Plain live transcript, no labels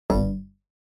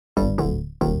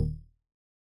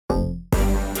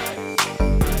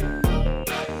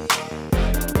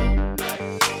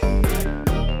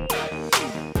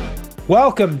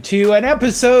Welcome to an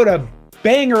episode of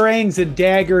Bangerangs and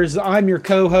Daggers. I'm your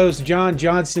co-host, John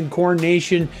Johnson, Corn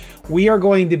Nation. We are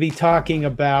going to be talking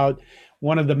about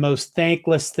one of the most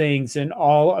thankless things in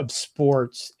all of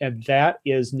sports, and that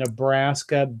is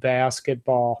Nebraska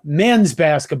basketball, men's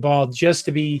basketball, just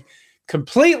to be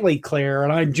completely clear.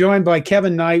 And I'm joined by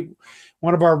Kevin Knight,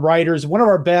 one of our writers, one of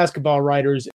our basketball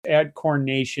writers at Corn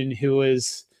Nation, who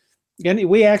is, and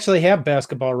we actually have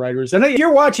basketball writers. And if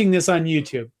you're watching this on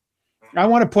YouTube, I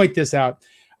want to point this out.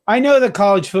 I know that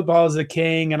college football is the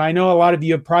king, and I know a lot of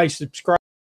you have probably subscribed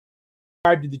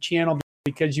to the channel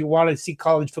because you want to see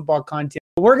college football content.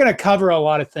 But we're going to cover a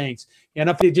lot of things. And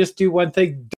if you just do one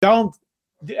thing, don't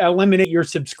eliminate your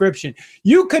subscription.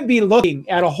 You could be looking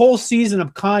at a whole season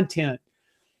of content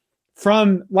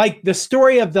from like the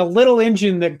story of the little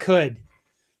engine that could,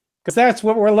 because that's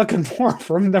what we're looking for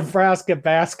from Nebraska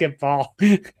basketball.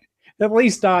 At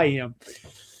least I am.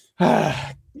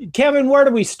 Kevin, where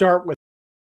do we start with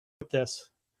this?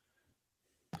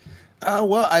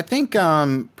 Well, I think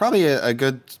probably a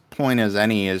good point as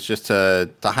any is just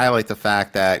to highlight the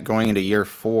fact that going into year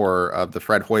 4 of the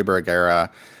Fred Hoiberg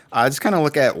era, just kind of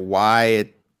look at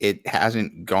why it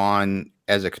hasn't gone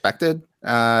as expected.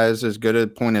 Is as good a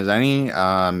point as any.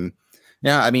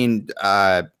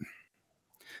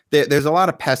 There's a lot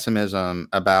of pessimism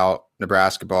about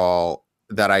Nebraska ball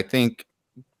that I think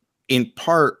in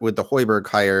part with the Hoiberg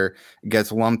hire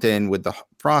gets lumped in with the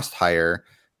Frost hire.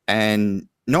 And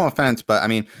no offense, but I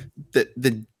mean,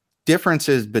 the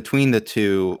differences between the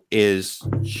two is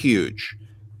huge.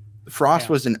 Frost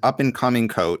was an up and coming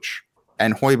coach,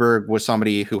 and Hoiberg was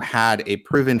somebody who had a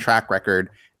proven track record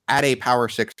at a Power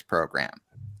 6 program,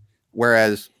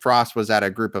 whereas Frost was at a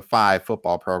Group of 5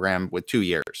 football program with 2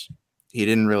 years. He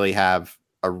didn't really have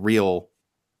a real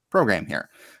program here.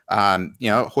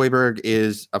 Hoiberg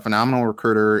is a phenomenal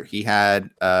recruiter. He had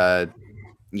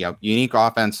unique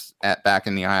offense back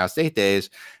in the Ohio State days.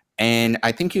 And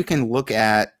I think you can look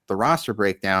at the roster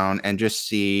breakdown and just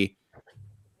see,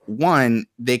 one,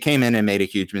 they came in and made a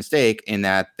huge mistake in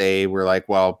that they were like,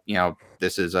 well,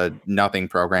 this is a nothing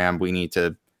program. We need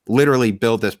to literally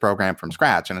build this program from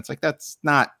scratch. And it's like, that's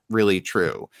not really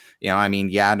true.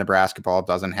 Nebraska ball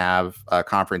doesn't have a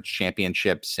conference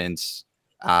championship since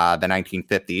the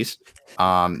 1950s.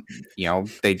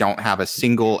 They don't have a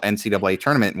single NCAA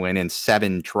tournament win in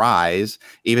 7 tries.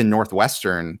 Even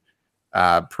Northwestern,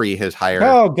 pre his hire,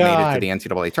 made it to the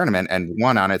NCAA tournament and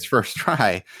won on its first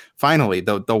try. Finally,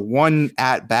 the one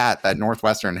at bat that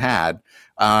Northwestern had.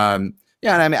 I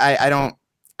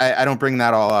don't bring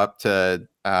that all up to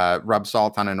rub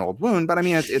salt on an old wound, but I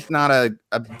mean, it's not a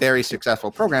very successful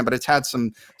program, but it's had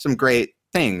some great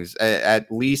things. At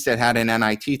least it had an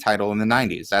NIT title in the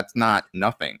 90s. That's not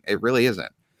nothing. It really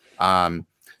isn't. And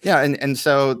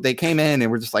so they came in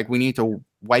and we're just like, we need to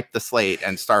wipe the slate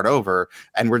and start over,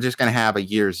 and we're just going to have a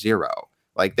year 0.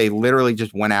 Like, they literally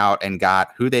just went out and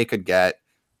got who they could get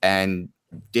and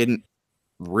didn't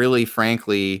really,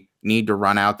 frankly, need to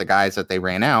run out the guys that they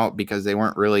ran out because they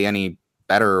weren't really any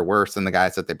better or worse than the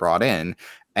guys that they brought in.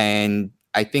 And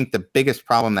I think the biggest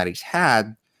problem that he's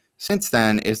had since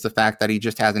then is the fact that he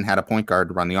just hasn't had a point guard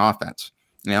to run the offense.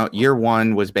 Year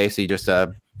 1 was basically just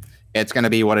it's going to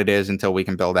be what it is until we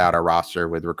can build out our roster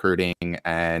with recruiting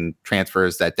and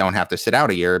transfers that don't have to sit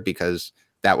out a year, because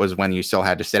that was when you still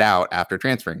had to sit out after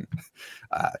transferring.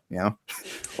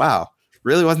 Wow.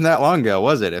 Really wasn't that long ago,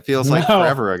 was it? It feels like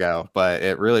forever ago, but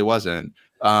it really wasn't.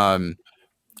 And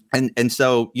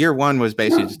so year 1 was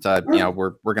basically just,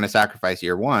 we're going to sacrifice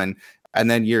year 1.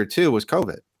 And then year 2 was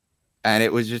COVID. And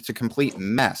it was just a complete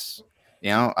mess.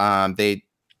 They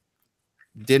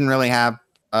didn't really have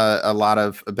a lot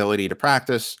of ability to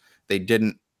practice.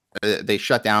 They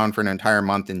shut down for an entire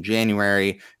month in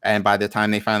January. And by the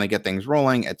time they finally get things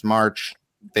rolling, it's March.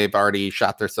 They've already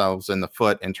shot themselves in the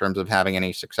foot in terms of having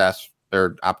any success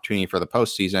or opportunity for the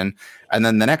postseason. And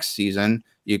then the next season,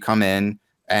 you come in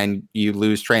and you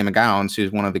lose Trey McGowan,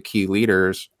 who's one of the key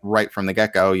leaders right from the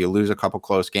get-go. You lose a couple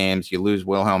close games. You lose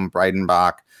Wilhelm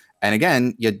Breidenbach. And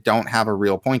again, you don't have a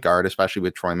real point guard, especially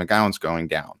with Troy McGowan's going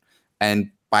down. And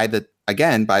by the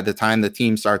time the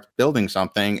team starts building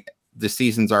something, the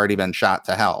season's already been shot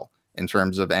to hell in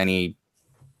terms of any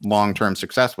long-term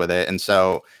success with it. And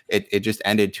so it just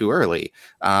ended too early.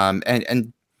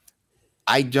 And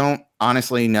I don't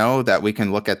honestly know that we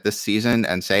can look at this season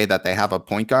and say that they have a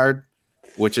point guard,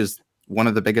 which is one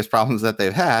of the biggest problems that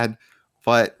they've had,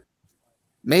 but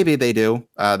maybe they do.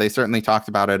 They certainly talked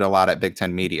about it a lot at Big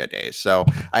Ten Media Days. So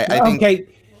I think,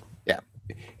 yeah.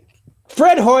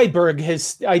 Fred Hoiberg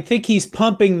I think he's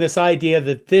pumping this idea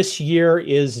that this year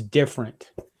is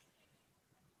different.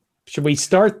 Should we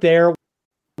start there?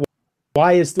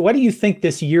 What do you think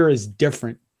this year is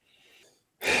different?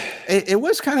 It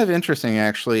was kind of interesting,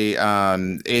 actually,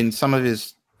 in some of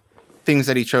his things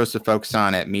that he chose to focus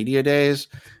on at media days,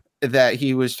 that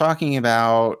he was talking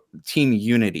about team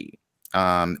unity,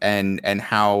 and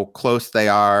how close they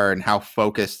are and how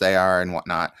focused they are and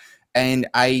whatnot. And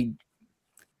I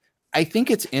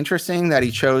think it's interesting that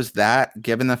he chose that,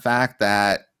 given the fact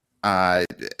that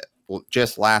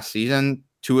just last season,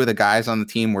 two of the guys on the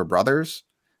team were brothers.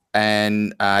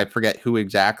 And I forget who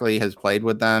exactly has played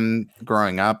with them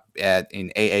growing up in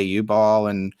AAU ball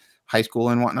and high school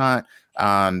and whatnot.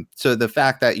 So the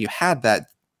fact that you had that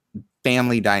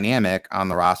family dynamic on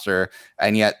the roster,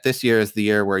 and yet this year is the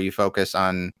year where you focus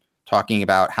on talking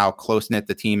about how close-knit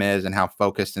the team is and how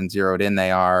focused and zeroed in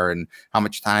they are and how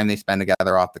much time they spend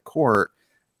together off the court.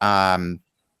 I don't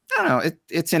know.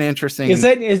 It's an interesting. Is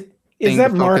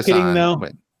that marketing though?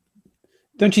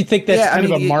 Don't you think that's kind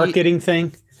of a marketing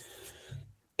thing?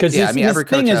 Because every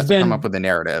coach has to come up with a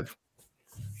narrative.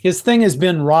 His thing has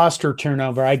been roster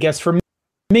turnover, I guess. For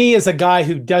me, as a guy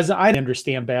who I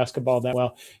understand basketball that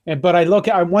well, but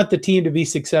I want the team to be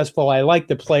successful. I like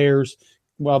the players,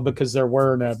 well, because they're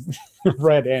wearing a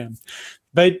red M.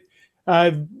 But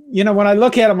when I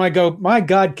look at him, I go, my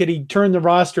God, could he turn the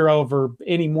roster over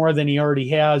any more than he already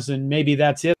has? And maybe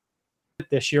that's it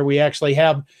this year. We actually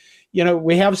have,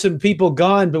 we have some people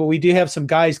gone, but we do have some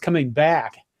guys coming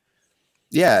back.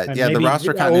 Yeah, the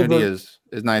roster continuity is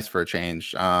nice for a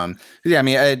change. As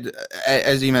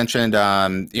you mentioned,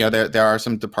 there are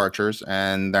some departures,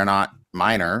 and they're not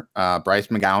minor. Bryce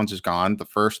McGowens is gone, the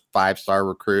first 5-star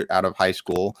recruit out of high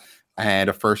school, and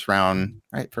a first round.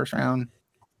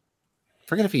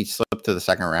 Forget if he slipped to the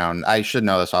second round. I should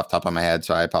know this off the top of my head,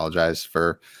 so I apologize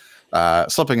for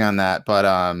slipping on that. But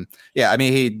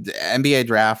he NBA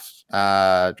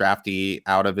draftee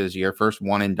out of his year, first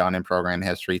one and done in program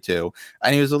history too,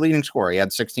 and he was the leading scorer. He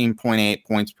had 16.8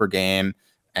 points per game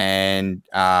and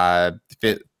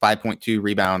 5.2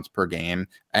 rebounds per game,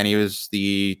 and he was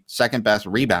the second best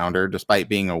rebounder despite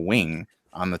being a wing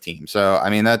on the team. So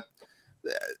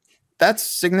that's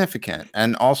significant.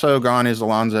 And also gone is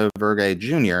Alonzo Verge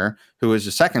Jr., who is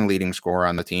the second leading scorer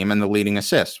on the team and the leading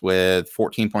assist with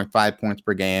 14.5 points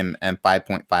per game and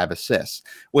 5.5 assists,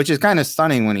 which is kind of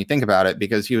stunning when you think about it,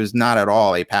 because he was not at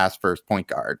all a pass-first point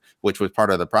guard, which was part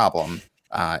of the problem,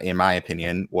 in my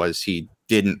opinion, was he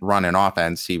didn't run an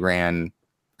offense. He ran,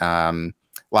 a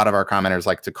lot of our commenters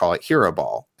like to call it hero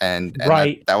ball, and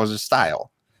right. that was his style.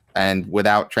 And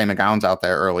without Trey McGowens out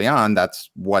there early on, that's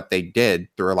what they did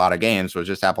through a lot of games, was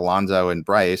just have Alonzo and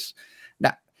Bryce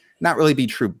not really be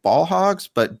true ball hogs,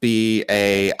 but be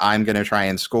I'm going to try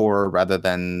and score rather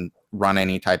than run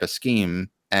any type of scheme.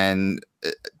 And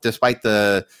despite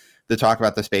the talk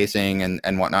about the spacing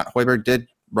and whatnot, Hoiberg did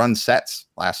run sets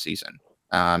last season.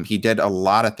 He did a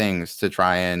lot of things to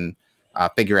try and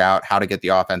figure out how to get the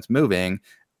offense moving.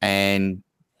 And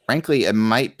frankly, it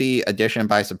might be addition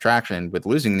by subtraction with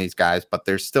losing these guys, but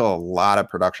there's still a lot of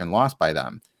production lost by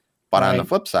them. But on the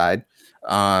flip side,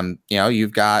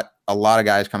 you've got a lot of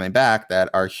guys coming back that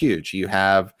are huge. You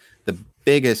have the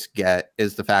biggest get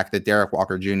is the fact that Derek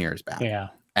Walker Jr. is back. Yeah.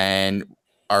 And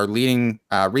our leading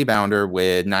rebounder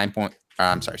with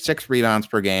 6 rebounds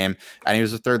per game. And he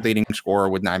was the third leading scorer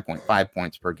with 9.5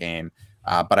 points per game.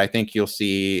 But I think you'll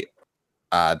see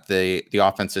the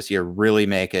offense this year really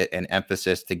make it an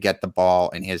emphasis to get the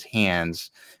ball in his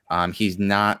hands. He's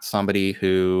not somebody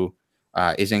who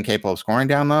is incapable of scoring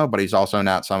down low, but he's also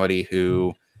not somebody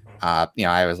who, I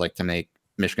always like to make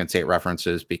Michigan State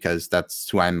references because that's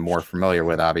who I'm more familiar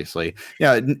with, obviously.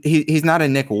 He's not a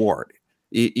Nick Ward.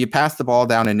 You passed the ball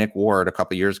down to Nick Ward a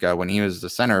couple years ago when he was the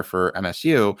center for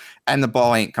MSU, and the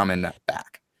ball ain't coming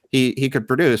back. He could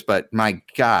produce, but my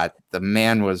God, the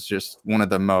man was just one of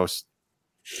the most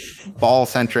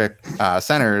ball-centric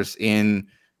centers in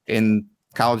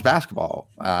college basketball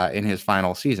in his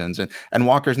final seasons. And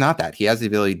Walker's not that. He has the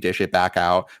ability to dish it back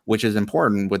out, which is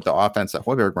important with the offense that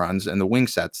Hoiberg runs and the wing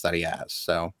sets that he has.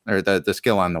 So, or the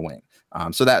skill on the wing.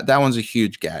 So that one's a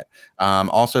huge get.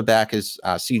 Also back is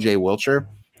CJ Wilcher,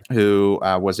 who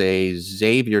was a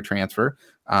Xavier transfer.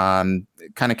 Kind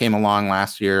of came along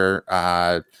last year.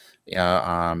 Has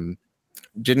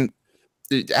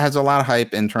a lot of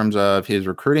hype in terms of his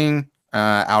recruiting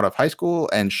out of high school,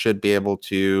 and should be able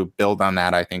to build on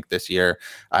that, I think, this year.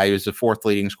 He was the fourth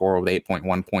leading scorer with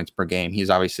 8.1 points per game. He's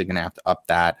obviously going to have to up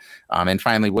that. And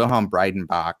finally, Wilhelm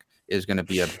Breidenbach is going to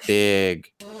be a big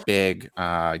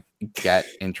get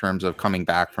in terms of coming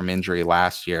back from injury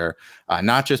last year,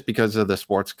 not just because of the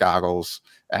sports goggles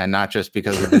and not just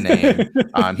because of the name.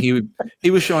 He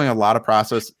was showing a lot of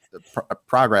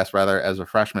progress rather as a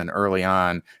freshman early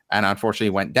on, and unfortunately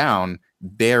went down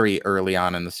very early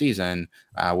on in the season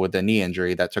with a knee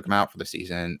injury that took him out for the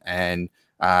season. And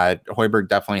Hoiberg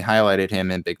definitely highlighted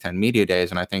him in Big Ten Media Days,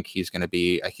 and I think he's going to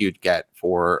be a huge get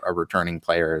for a returning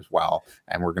player as well.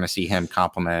 And we're going to see him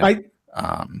complement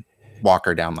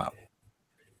Walker down low.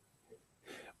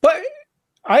 But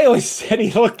I always said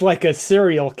he looked like a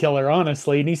serial killer,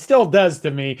 honestly, and he still does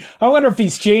to me. I wonder if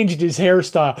he's changed his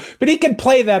hairstyle, but he can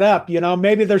play that up.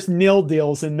 Maybe there's nil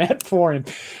deals in that for him.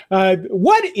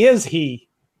 What is he?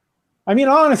 I mean,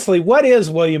 honestly, what is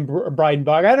William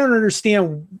Breidenbach? I don't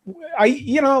understand.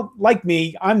 Like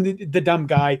me, I'm the dumb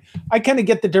guy. I kind of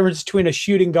get the difference between a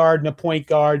shooting guard and a point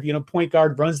guard. Point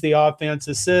guard runs the offense,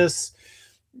 assists,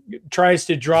 tries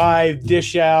to drive,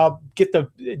 dish out, get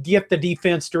the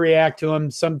defense to react to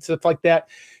him, some stuff like that.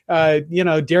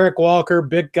 Derek Walker,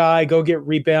 big guy, go get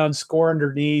rebounds, score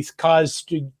underneath, cause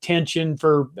tension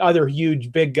for other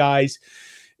huge big guys.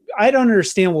 I don't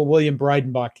understand what William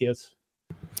Breidenbach is.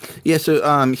 Yeah,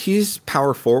 so he's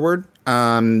power forward,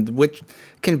 which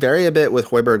can vary a bit with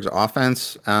Hoiberg's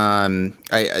offense.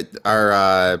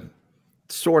 Our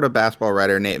sort of basketball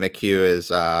writer, Nate McHugh,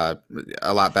 is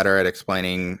a lot better at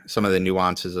explaining some of the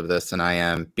nuances of this than I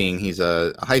am, being he's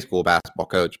a high school basketball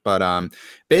coach. But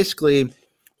basically,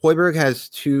 Hoiberg has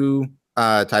two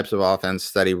types of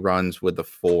offense that he runs with the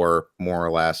four, more or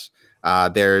less.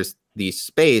 There's the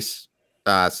space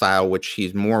style, which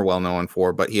he's more well known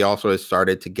for, but he also has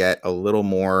started to get a little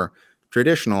more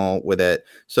traditional with it.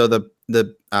 So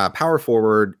the power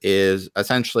forward is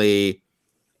essentially,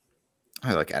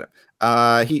 I look at it.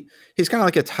 He's kind of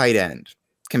like a tight end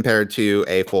compared to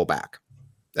a fullback.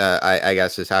 I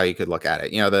guess is how you could look at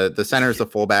it. The center is the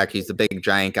fullback. He's the big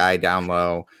giant guy down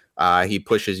low. He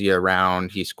pushes you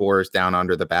around. He scores down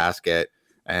under the basket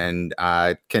and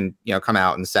can come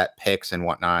out and set picks and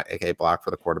whatnot, aka block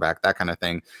for the quarterback, that kind of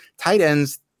thing. Tight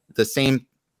ends, the same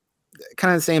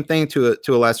thing to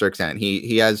a lesser extent.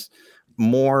 He has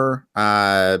more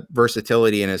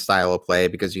versatility in his style of play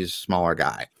because he's a smaller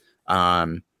guy.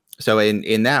 So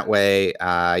in that way,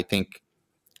 I think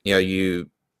you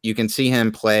can see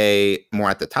him play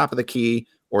more at the top of the key,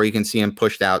 or you can see him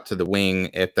pushed out to the wing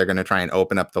if they're going to try and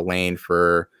open up the lane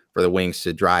for the wings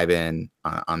to drive in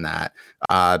on that.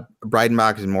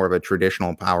 Breidenbach is more of a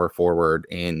traditional power forward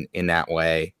in that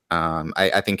way.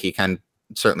 I think he can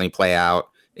certainly play out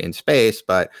in space,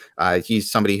 but he's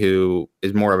somebody who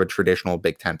is more of a traditional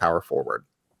Big Ten power forward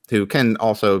who can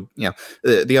also,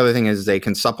 the other thing is they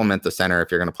can supplement the center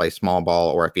if you're going to play small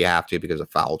ball or if you have to because of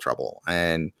foul trouble.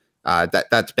 And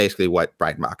that's basically what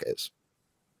Breidenbach is.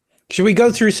 Should we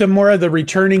go through some more of the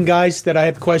returning guys that I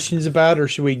have questions about, or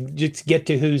should we just get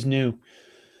to who's new?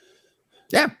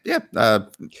 Yeah.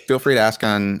 Feel free to ask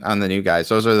on the new guys.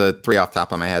 Those are the three off the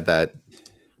top of my head that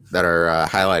are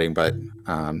highlighting, but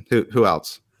who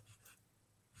else?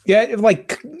 Yeah,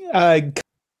 like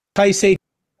Kaisei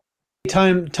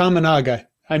Tamanaga.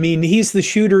 I mean, he's the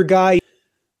shooter guy.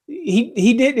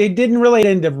 It didn't really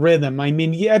end up rhythm. I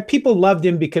mean, yeah, people loved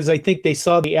him because I think they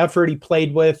saw the effort he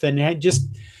played with, and had just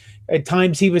at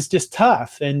times he was just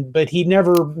tough, but he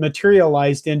never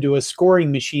materialized into a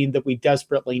scoring machine that we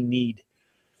desperately need.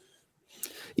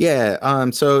 Yeah.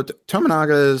 So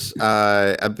Tominaga's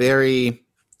a very,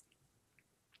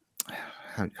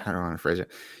 how do I want to phrase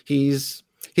it? He's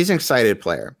an excited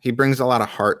player. He brings a lot of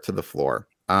heart to the floor.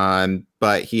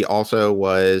 But he also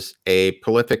was a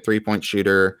prolific 3-point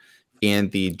shooter in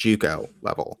the JUCO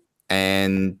level.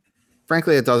 And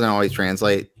frankly, it doesn't always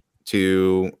translate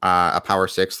to a Power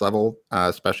 6 level,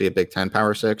 especially a Big Ten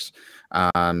Power 6.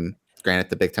 Granted,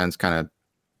 the Big Ten's kind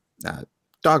of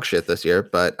dog shit this year,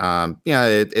 but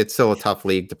it's still a tough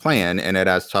league to play in, and it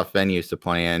has tough venues to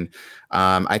play in.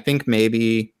 I think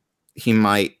maybe he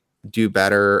might do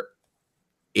better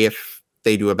if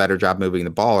they do a better job moving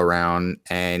the ball around,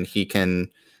 and he can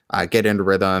get into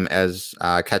rhythm as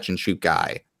a catch and shoot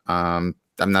guy. I'm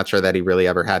not sure that he really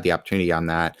ever had the opportunity on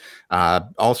that.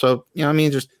 Also,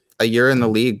 just a year in the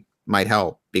league might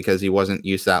help because he wasn't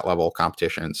used to that level of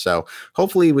competition. So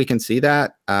hopefully we can see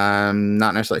that.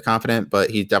 Not necessarily confident,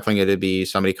 but he's definitely going to be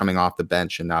somebody coming off the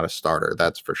bench and not a starter.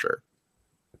 That's for sure.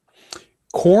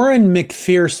 Corin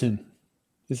McPherson.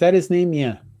 Is that his name?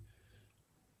 Yeah.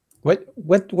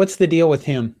 What's the deal with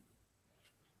him?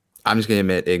 I'm just going to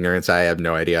admit ignorance. I have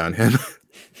no idea on him.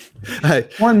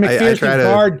 Warren McPherson,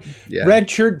 guard,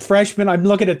 redshirt freshman. I'm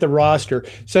looking at the roster.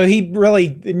 So he really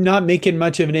not making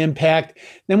much of an impact.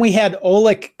 Then we had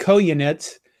Oleg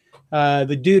Koyanets,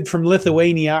 the dude from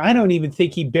Lithuania. I don't even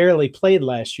think he barely played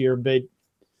last year, but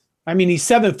I mean, he's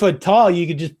 7 foot tall. You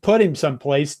could just put him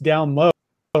someplace down low.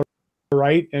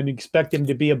 right? And expect him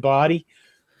to be a body.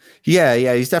 Yeah,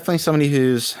 he's definitely somebody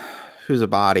who's a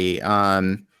body.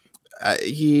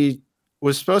 He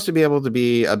was supposed to be able to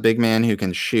be a big man who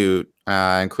can shoot,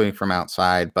 including from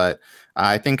outside, but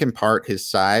I think in part his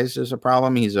size is a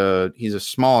problem. He's a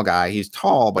small guy. He's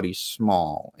tall, but he's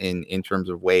small in terms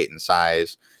of weight and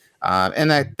size,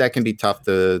 and that can be tough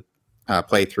to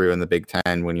play through in the Big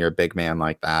Ten when you're a big man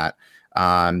like that.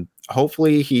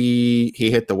 Hopefully he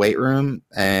hit the weight room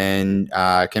and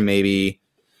can maybe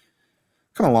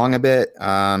come along a bit.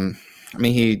 I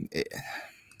mean, he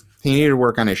needed to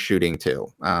work on his shooting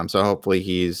too. So hopefully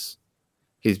he's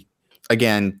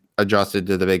again adjusted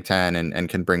to the Big Ten and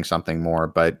can bring something more,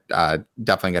 but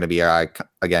definitely going to be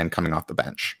again coming off the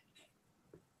bench.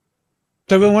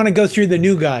 So we want to go through the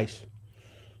new guys,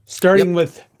 starting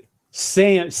with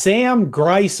Sam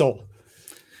Greisel.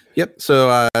 Yep.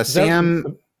 So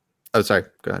Sam. Oh, sorry.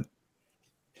 Go ahead.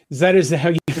 Is that how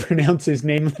you pronounce his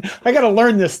name? I got to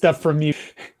learn this stuff from you.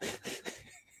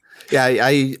 Yeah,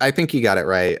 I think you got it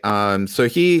right. So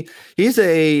he's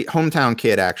a hometown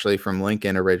kid actually from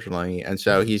Lincoln originally, and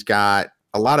so he's got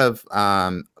a lot of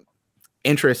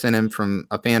interest in him from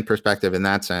a fan perspective in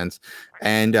that sense.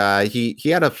 And he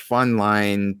had a fun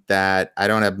line that I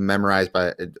don't have memorized,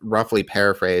 but roughly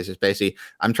paraphrase is basically,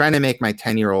 "I'm trying to make my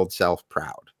 10-year-old self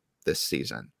proud this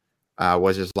season."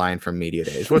 Was his line from Media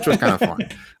Days, which was kind of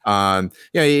fun.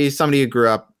 He's somebody who grew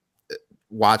up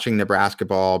watching Nebraska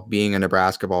ball, being a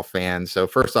Nebraska ball fan. So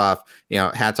first off,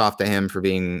 hats off to him for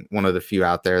being one of the few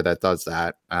out there that does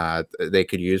that. They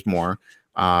could use more.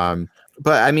 But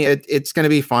I mean, it's going to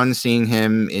be fun seeing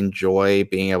him enjoy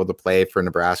being able to play for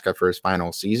Nebraska for his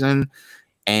final season.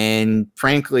 And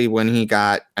frankly, when he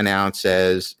got announced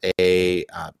as a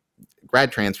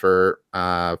grad transfer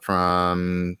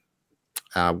from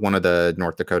one of the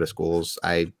North Dakota schools,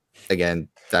 I'm going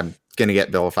to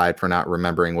get vilified for not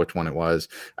remembering which one it was.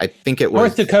 I think it was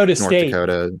North Dakota State.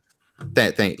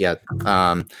 Yeah.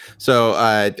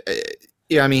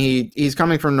 I mean, he's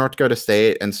coming from North Dakota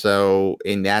State, and so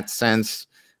in that sense,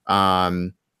 not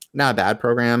a bad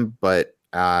program, but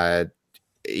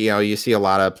you see a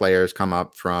lot of players come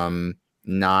up from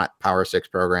not Power 6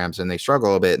 programs, and they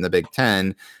struggle a bit in the Big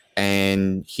Ten.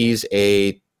 And he's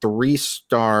a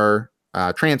 3-star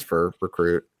transfer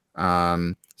recruit.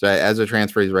 So as a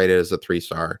transfer, he's rated as a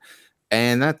 3-star,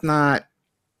 and that's not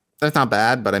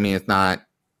bad. But I mean, it's not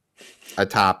a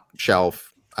top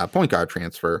shelf point guard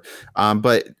transfer.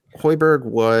 But Hoiberg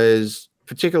was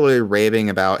particularly raving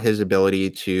about his ability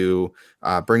to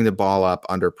bring the ball up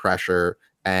under pressure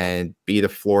and be the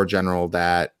floor general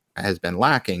that has been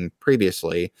lacking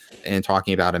previously, and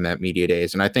talking about him at Media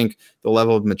Days. And I think the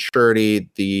level of maturity,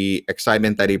 the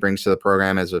excitement that he brings to the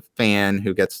program as a fan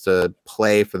who gets to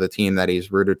play for the team that he's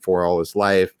rooted for all his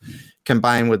life,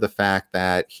 combined with the fact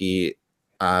that he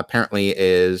apparently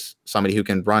is somebody who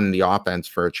can run the offense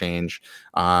for a change,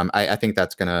 I think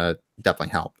that's going to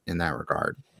definitely help in that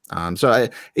regard.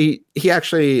 He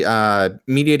actually,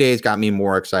 Media Days got me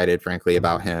more excited, frankly,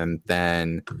 about him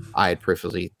than I had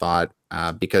previously thought,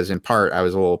 because in part I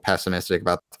was a little pessimistic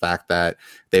about the fact that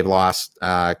they've lost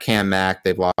Cam Mack,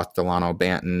 they've lost Delano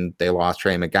Banton, they lost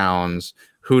Trey McGowens.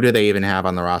 Who do they even have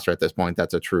on the roster at this point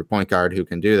that's a true point guard who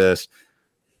can do this?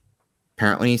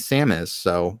 Apparently Sam is,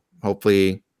 so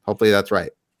hopefully that's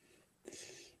right.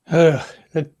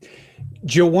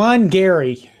 Juwan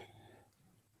Gary.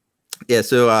 Yeah,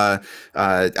 so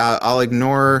I'll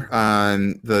ignore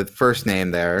the first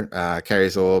name there.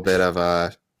 Carries a little bit of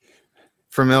a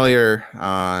familiar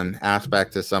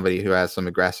aspect to somebody who has some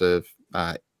aggressive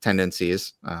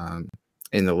tendencies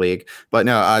in the league. But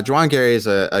no, Juwan Gary is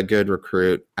a good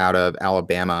recruit out of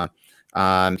Alabama.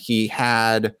 He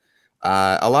had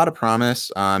a lot of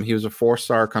promise. He was a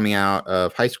 4-star coming out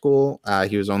of high school.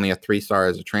 He was only a 3-star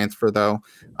as a transfer, though.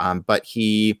 But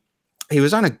he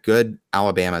was on a good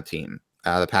Alabama team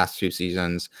the past 2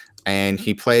 seasons, and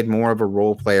he played more of a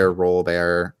role player role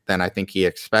there than I think he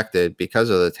expected because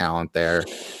of the talent there.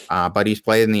 But he's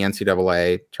played in the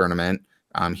NCAA tournament.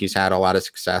 He's had a lot of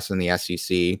success in the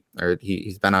SEC, or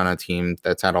he's been on a team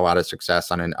that's had a lot of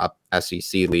success on an up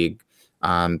SEC league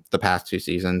the past 2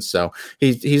 seasons. So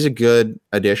he's a good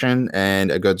addition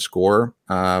and a good scorer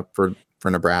for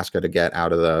Nebraska to get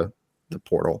out of the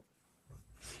portal.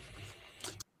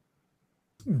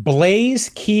 Blaise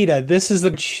Keita. This is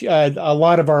a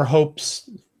lot of our hopes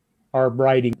are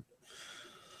riding.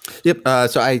 Yep.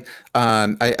 So I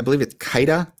believe it's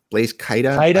Keita. Blaise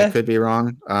Keita. I could be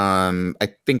wrong.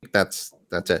 I think that's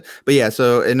it. But yeah,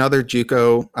 so another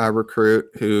JUCO recruit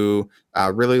who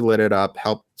really lit it up,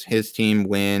 helped his team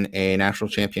win a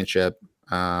national championship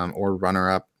or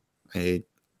runner-up. I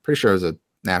pretty sure it was a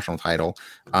national title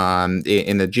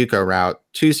in the JUCO route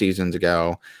 2 seasons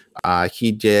ago.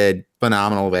 He did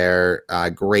phenomenal there.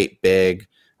 Great big.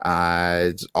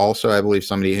 It's also, I believe,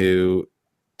 somebody who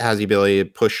has the ability to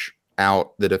push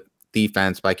out the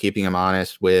defense by keeping him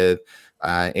honest with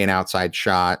an outside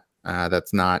shot.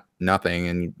 That's not nothing,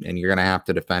 and you're going to have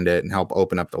to defend it and help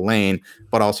open up the lane,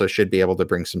 but also should be able to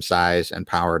bring some size and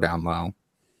power down low.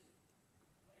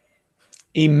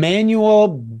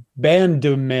 Emmanuel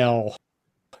Bandumel.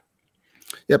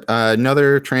 Yep,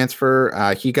 another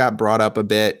transfer. He got brought up a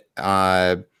bit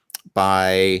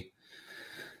by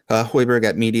Hoiberg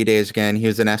at media days again. He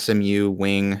was an SMU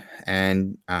wing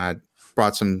and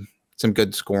brought some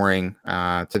good scoring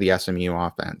to the SMU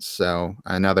offense. So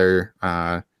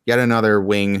yet another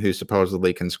wing who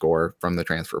supposedly can score from the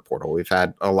transfer portal. We've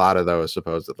had a lot of those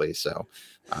supposedly. So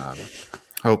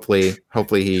hopefully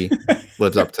he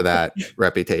lives up to that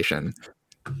reputation.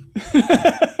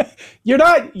 You're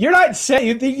not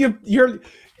saying you're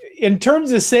in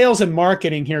terms of sales and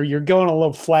marketing here, you're going a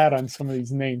little flat on some of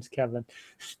these names, Kevin.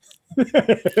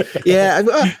 Yeah,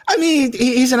 I mean,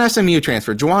 he's an SMU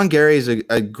transfer. Juwan Gary is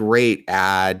a great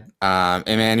ad.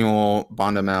 Emmanuel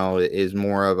Bandumel is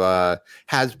more of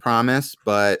has promise,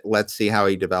 but let's see how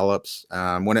he develops.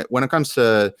 When it comes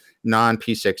to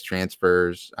non-P6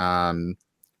 transfers,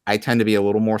 I tend to be a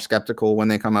little more skeptical when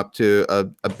they come up to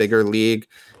a bigger league.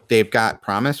 They've got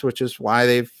promise, which is why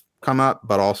they've come up,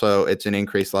 but also it's an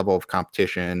increased level of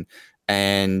competition.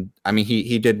 And I mean,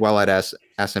 he did well at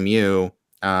SMU.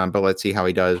 But let's see how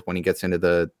he does when he gets into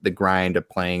the grind of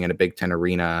playing in a Big Ten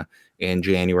arena in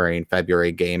January and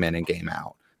February, game in and game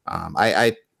out.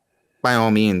 I by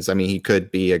all means, I mean, he could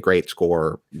be a great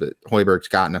scorer. Hoiberg's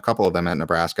gotten a couple of them at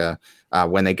Nebraska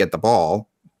when they get the ball.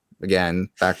 Again,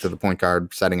 back to the point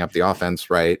guard setting up the offense,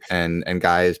 right? And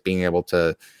guys being able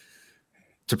to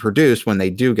produce when they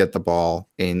do get the ball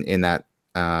in that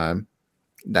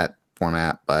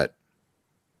format. But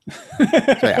so,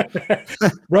 yeah.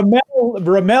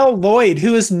 Ramel Lloyd,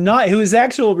 who is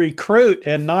actual recruit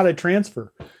and not a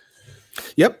transfer.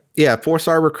 Yep. Yeah.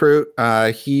 4-star recruit.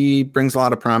 He brings a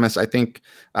lot of promise. I think,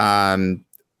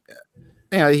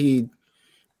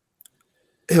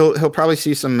 he'll probably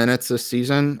see some minutes this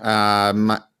season.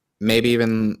 Maybe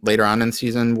even later on in the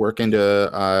season, work into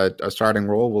a starting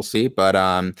role. We'll see. But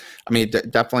I mean,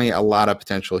 definitely a lot of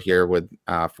potential here with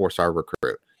 4-star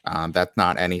recruit. That's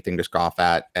not anything to scoff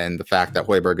at. And the fact that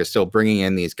Hoiberg is still bringing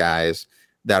in these guys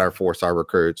that are 4-star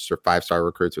recruits or 5-star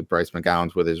recruits with Bryce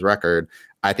McGowan's with his record,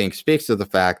 I think speaks to the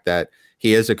fact that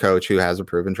he is a coach who has a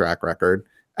proven track record,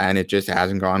 and it just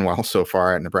hasn't gone well so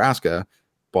far at Nebraska.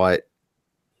 But,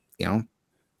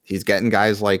 he's getting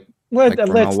guys like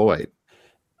Ramel Lloyd.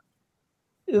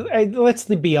 Let's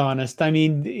be honest. I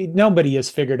mean, nobody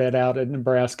has figured it out at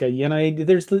Nebraska.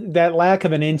 There's that lack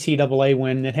of an NCAA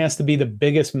win. It has to be the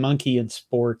biggest monkey in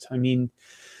sports. I mean,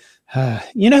 who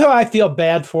I feel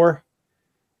bad for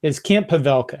is Kent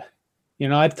Pavelka.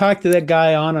 I've talked to that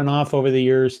guy on and off over the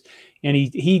years, and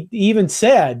he even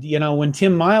said, when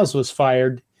Tim Miles was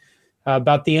fired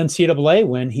about the NCAA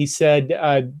win, he said,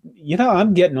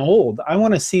 I'm getting old. I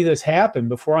want to see this happen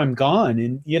before I'm gone.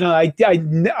 And,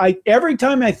 I every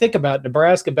time I think about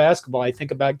Nebraska basketball, I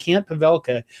think about Kent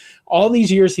Pavelka. All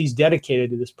these years he's dedicated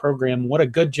to this program. What a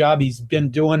good job he's been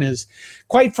doing is,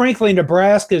 quite frankly,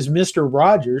 Nebraska's Mr.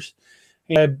 Rogers.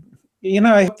 I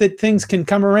hope that things can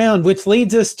come around, which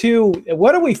leads us to,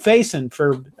 what are we facing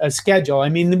for a schedule? I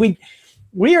mean,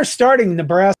 we are starting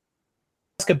Nebraska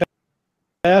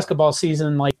basketball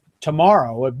season like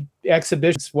tomorrow.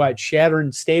 Exhibitions,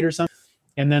 Shattern State or something,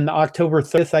 and then October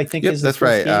 5th, I think. Is that's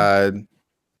right.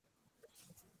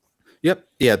 Yep.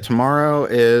 Yeah. Tomorrow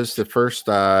is the first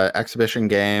exhibition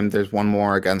game. There's one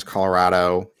more against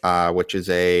Colorado, which is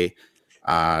a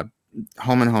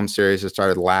home and home series that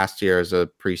started last year as a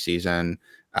preseason.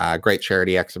 Great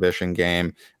charity exhibition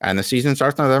game, and the season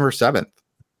starts November 7th,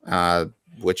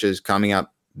 which is coming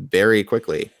up very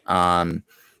quickly.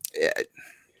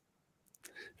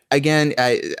 Again,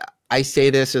 I say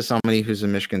this as somebody who's a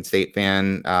Michigan State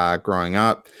fan growing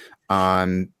up.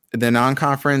 The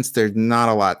non-conference, there's not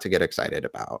a lot to get excited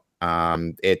about.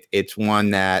 It's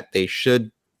one that they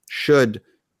should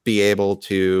be able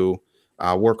to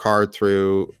work hard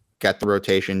through, get the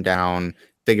rotation down,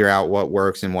 figure out what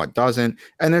works and what doesn't.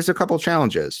 And there's a couple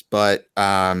challenges, but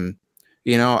my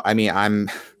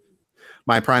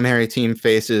primary team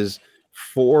faces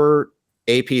 4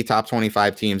 AP top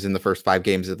 25 teams in the first 5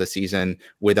 games of the season,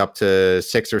 with up to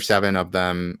 6 or 7 of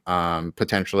them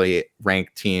potentially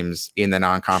ranked teams in the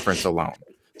non-conference alone.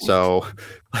 So,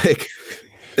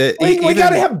 We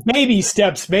got to have baby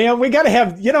steps, man. We got to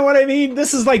have, you know what I mean?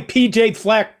 This is like PJ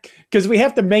Fleck, because we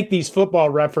have to make these football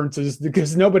references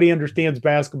because nobody understands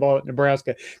basketball at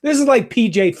Nebraska. This is like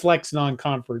PJ Fleck's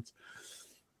non-conference.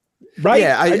 Right?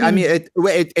 Yeah, I mean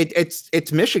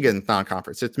it's Michigan's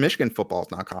non-conference. It's Michigan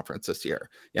football's non-conference this year.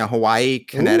 You know, Hawaii,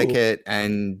 Connecticut,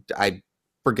 and I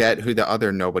forget who the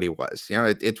other nobody was. You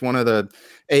know, it's one of the.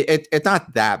 It's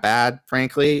not that bad,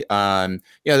 frankly. You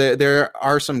know, there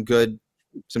are some good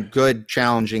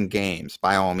challenging games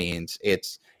by all means.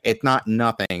 It's not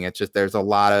nothing. It's just there's a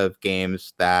lot of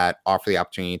games that offer the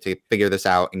opportunity to figure this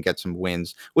out and get some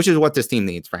wins, which is what this team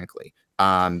needs, frankly.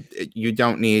 You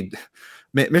don't need.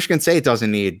 Michigan State doesn't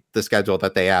need the schedule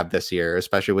that they have this year,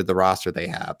 especially with the roster they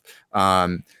have.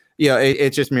 You know,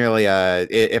 it's just merely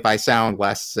if I sound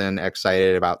less than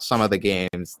excited about some of the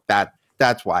games,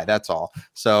 that's why. That's all.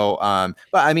 So,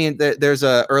 but I mean, there's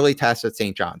a early test at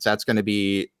St. John's. That's going to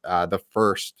be the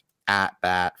first at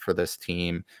bat for this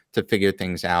team to figure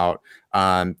things out.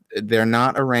 They're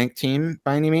not a ranked team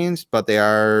by any means, but they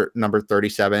are number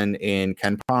 37 in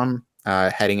KenPom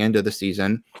heading into the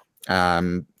season.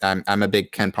 I'm a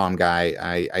big KenPom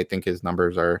guy. I think his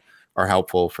numbers are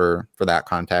helpful for that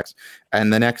context.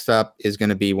 And the next up is going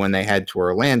to be when they head to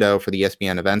Orlando for the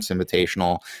ESPN Events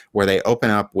Invitational, where they open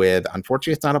up with,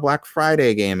 unfortunately, it's not a Black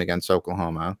Friday game against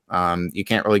Oklahoma. You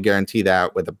can't really guarantee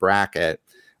that with a bracket,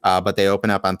 but they open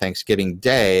up on Thanksgiving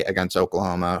Day against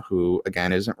Oklahoma, who,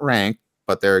 again, isn't ranked,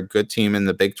 but they're a good team in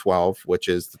the Big 12, which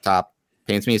is the top,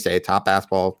 pains me to say, top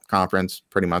basketball conference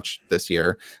pretty much this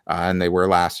year, and they were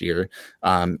last year.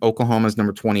 Oklahoma's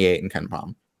number 28 in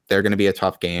KenPom. They're going to be a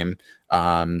tough game.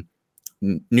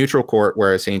 Neutral court,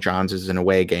 whereas St. John's is an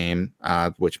away game,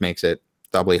 which makes it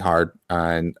doubly hard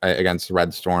against the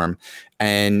Red Storm.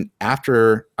 And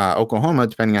after Oklahoma,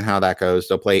 depending on how that goes,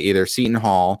 they'll play either Seton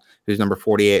Hall, who's number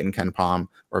 48 in KenPom,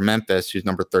 or Memphis, who's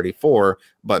number 34.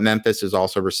 But Memphis is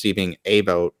also receiving a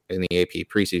vote in the AP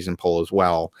preseason poll as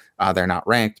well. They're not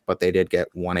ranked, but they did get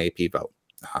one AP vote.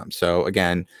 So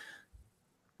again,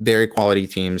 very quality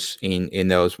teams in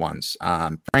those ones.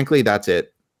 Frankly, that's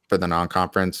it for the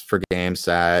non-conference for games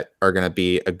that are going to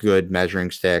be a good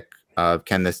measuring stick of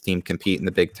can this team compete in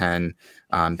the Big Ten?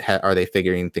 Are they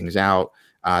figuring things out?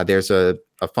 There's a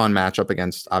fun matchup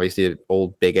against obviously the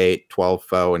old Big 8-12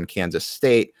 foe in Kansas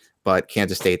State, but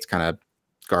Kansas State's kind of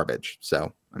garbage.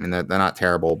 So, I mean, they're not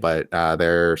terrible, but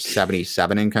they're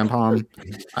 77 in KenPom.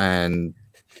 And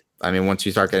I mean, once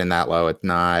you start getting that low, it's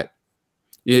not,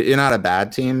 you're not a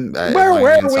bad team. Where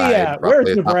are we at?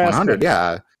 Where's Nebraska?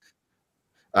 Yeah.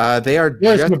 They are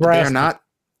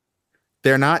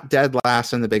they're not dead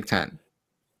last in the Big Ten.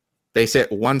 They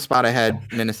sit one spot ahead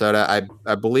Minnesota.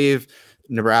 I believe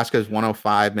Nebraska is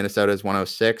 105, Minnesota is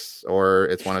 106, or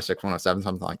it's 106, 107,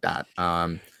 something like that.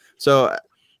 So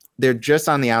they're just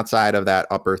on the outside of that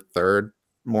upper third,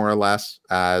 more or less.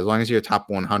 As long as you're a top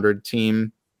 100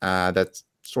 team, that's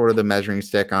sort of the measuring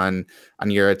stick on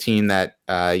you're a team that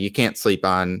you can't sleep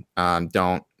on.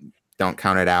 Don't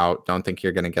count it out. Don't think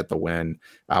you're going to get the win.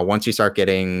 Once you start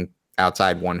getting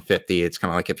outside 150, it's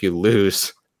kind of like if you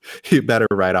lose, you better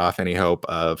write off any hope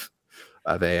of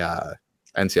a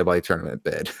NCAA tournament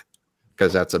bid,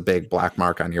 because that's a big black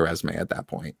mark on your resume at that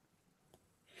point.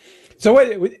 So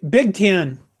what Big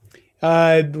Ten?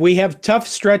 We have tough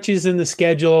stretches in the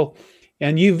schedule.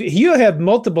 And you have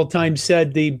multiple times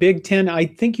said the Big Ten, I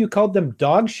think you called them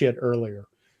dog shit earlier.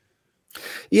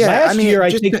 Yeah. Last year,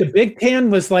 I think the Big Ten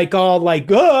was like all like,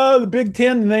 oh, the Big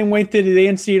Ten, and then went to the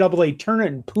NCAA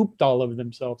tournament and pooped all over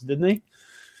themselves, didn't they?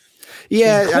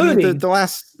 Yeah.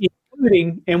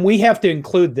 Including, and we have to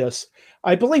include this,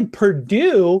 I believe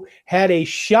Purdue had a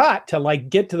shot to like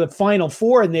get to the Final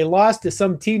Four, and they lost to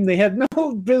some team they had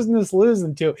no business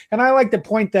losing to. And I like to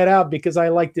point that out because I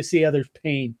like to see others'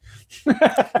 pain.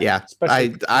 Yeah,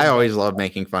 I always love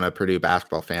making fun of Purdue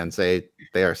basketball fans. They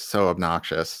are so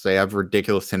obnoxious. They have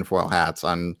ridiculous tinfoil hats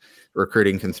on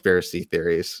recruiting conspiracy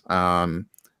theories.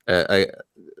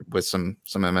 With some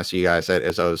MSU guys that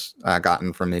Izzo's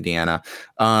gotten from Indiana.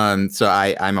 So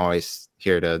I'm always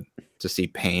here to see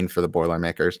pain for the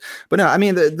Boilermakers. But no, I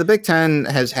mean, the Big Ten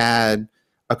has had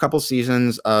a couple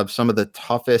seasons of some of the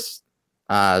toughest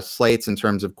slates in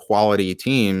terms of quality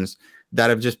teams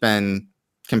that have just been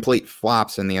complete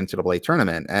flops in the NCAA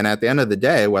tournament. And at the end of the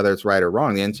day, whether it's right or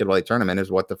wrong, the NCAA tournament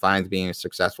is what defines being a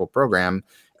successful program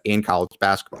in college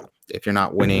basketball. If you're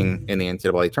not winning in the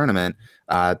NCAA tournament,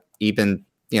 even,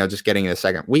 just getting the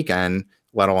second weekend,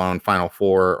 let alone Final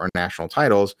Four or national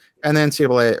titles. And then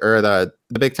NCAA or the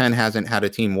Big Ten hasn't had a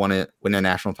team win a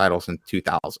national title since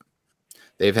 2000.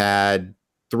 They've had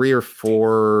 3 or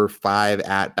 4, 5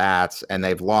 at bats, and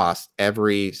they've lost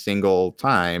every single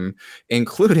time,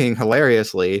 including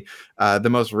hilariously the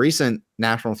most recent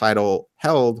national title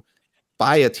held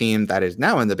by a team that is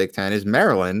now in the Big Ten is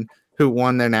Maryland, who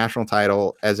won their national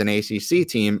title as an ACC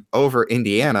team over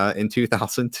Indiana in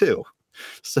 2002.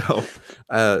 So,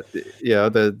 you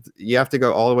have to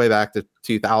go all the way back to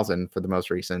 2000 for the most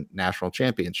recent national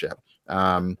championship.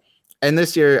 And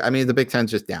this year, I mean, the Big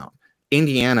Ten's just down.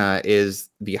 Indiana is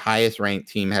the highest ranked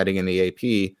team heading in the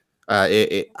AP,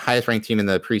 highest ranked team in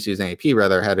the preseason AP,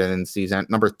 rather, headed in season,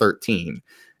 number 13.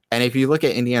 And if you look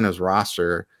at Indiana's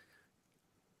roster,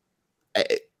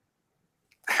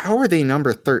 how are they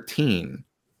number 13?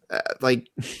 They're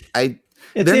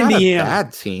Indiana. Not a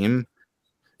bad team.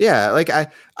 Yeah, like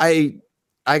I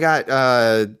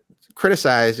got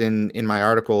criticized in my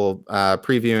article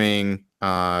previewing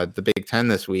the Big Ten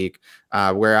this week,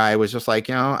 where I was just like,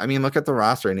 I mean, look at the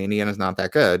roster, and Indiana's not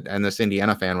that good. And this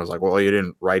Indiana fan was like, well, you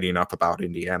didn't write enough about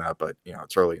Indiana, but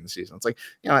it's early in the season. It's like,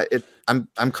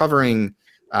 I'm covering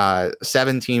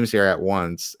 7 teams here at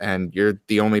once, and you're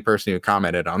the only person who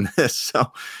commented on this.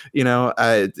 So,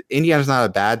 Indiana's not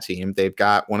a bad team. They've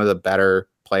got one of the better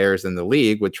players in the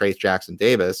league with Trace Jackson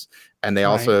Davis, and they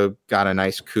also got a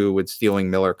nice coup with stealing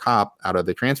Miller Kopp out of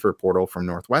the transfer portal from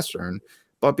Northwestern.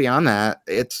 But beyond that,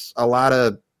 it's a lot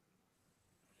of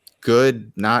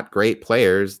good, not great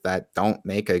players that don't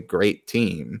make a great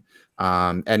team.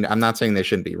 And I'm not saying they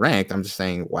shouldn't be ranked. I'm just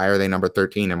saying, why are they number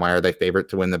 13 and why are they favorite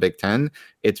to win the Big Ten?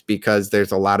 It's because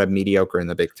there's a lot of mediocre in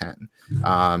the Big Ten.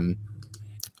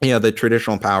 The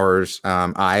traditional powers,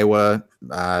 Iowa,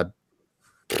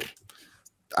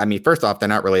 I mean, first off, they're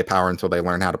not really a power until they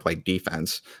learn how to play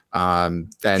defense. Then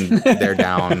they're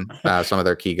down some of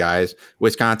their key guys.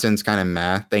 Wisconsin's kind of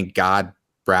meh. Thank God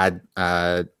Brad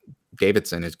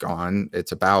Davidson is gone.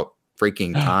 It's about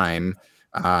freaking time.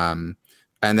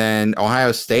 And then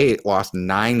Ohio State lost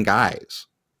 9 guys.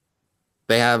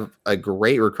 They have a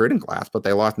great recruiting class, but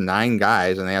they lost 9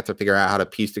 guys, and they have to figure out how to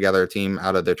piece together a team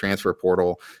out of the transfer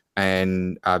portal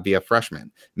and be a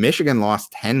freshman. Michigan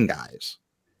lost 10 guys.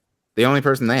 The only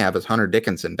person they have is Hunter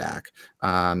Dickinson back,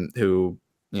 who,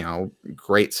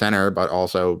 great center, but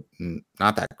also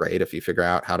not that great if you figure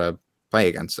out how to play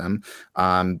against them.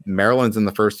 Maryland's in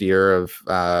the first year of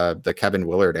the Kevin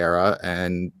Willard era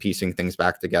and piecing things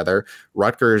back together.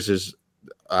 Rutgers is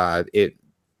it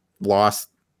lost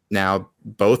now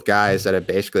both guys that have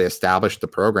basically established the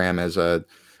program as a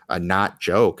not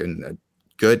joke and a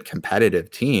good competitive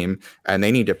team, and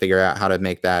they need to figure out how to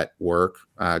make that work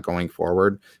going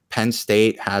forward. Penn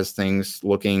State has things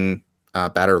looking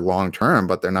better long term,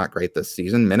 but they're not great this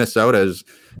season. Minnesota's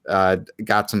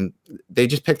they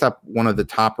just picked up one of the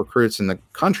top recruits in the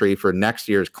country for next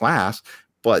year's class,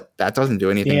 but that doesn't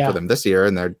do anything for them this year,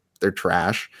 and they're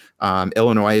trash.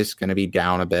 Illinois is going to be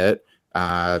down a bit.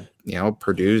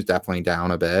 Purdue's definitely down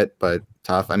a bit, but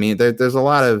tough. I mean, there's a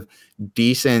lot of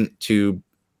decent to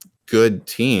good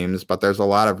teams, but there's a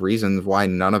lot of reasons why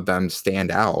none of them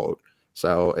stand out.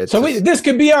 So this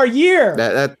could be our year.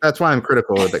 That's why I'm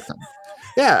critical of the Big Ten.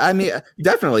 Yeah, I mean,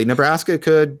 definitely Nebraska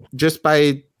could, just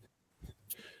by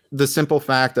the simple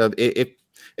fact of if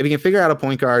you can figure out a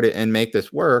point guard and make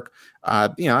this work,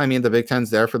 the Big Ten's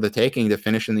there for the taking to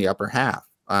finish in the upper half.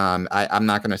 I'm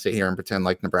not going to sit here and pretend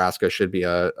like Nebraska should be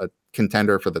a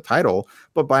contender for the title,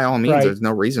 but by all means, there's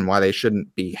no reason why they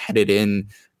shouldn't be headed in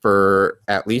for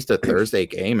at least a Thursday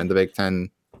game in the Big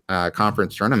Ten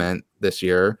conference tournament this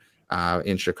year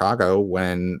in Chicago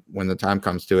when the time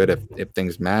comes to it, if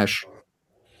things mesh.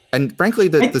 And frankly,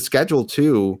 the schedule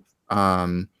too.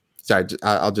 Sorry,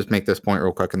 I'll just make this point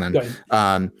real quick, and then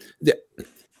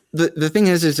the thing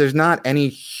is there's not any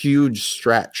huge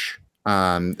stretch.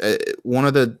 One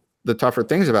of the tougher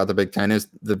things about the Big Ten is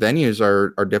the venues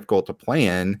are difficult to play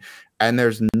in, and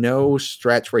there's no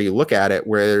stretch where you look at it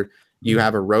where you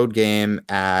have a road game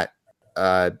at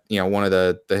one of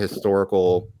the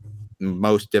historical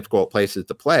most difficult places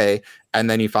to play, and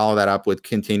then you follow that up with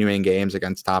continuing games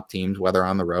against top teams, whether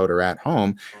on the road or at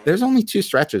home. There's only 2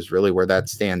 stretches really where that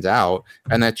stands out,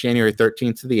 and that's January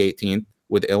 13th to the 18th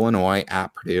with Illinois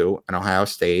at Purdue and Ohio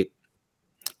State,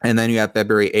 and then you have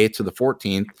February 8th to the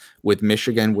 14th with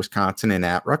Michigan, Wisconsin, and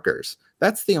at Rutgers.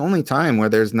 That's the only time where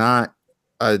there's not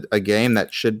a game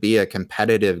that should be a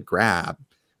competitive grab,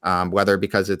 whether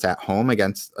because it's at home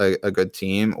against a good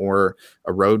team or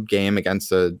a road game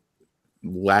against a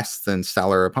less than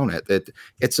stellar opponent.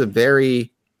 It's a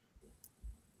very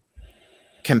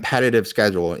competitive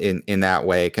schedule in that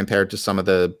way compared to some of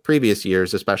the previous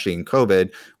years, especially in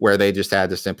COVID, where they just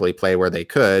had to simply play where they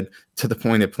could, to the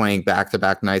point of playing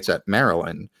back-to-back nights at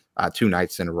Maryland. 2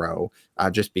 nights in a row,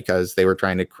 just because they were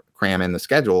trying to cram in the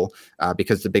schedule,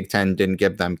 because the Big Ten didn't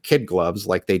give them kid gloves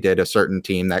like they did a certain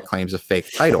team that claims a fake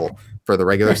title for the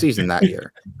regular season that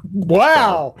year.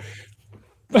 Wow.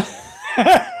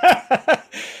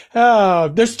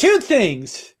 There's 2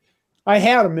 things. I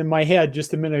had them in my head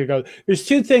just a minute ago. There's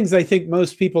 2 things I think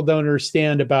most people don't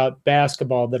understand about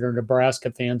basketball that are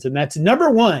Nebraska fans, and that's number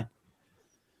 1.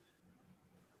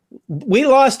 We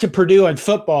lost to Purdue in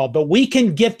football, but we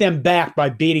can get them back by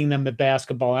beating them at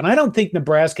basketball. And I don't think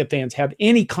Nebraska fans have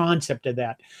any concept of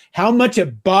that, how much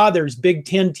it bothers Big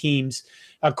Ten teams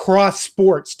across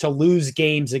sports to lose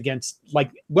games against,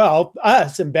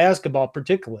 us in basketball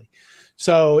particularly.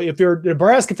 So if you're a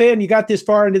Nebraska fan, you got this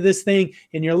far into this thing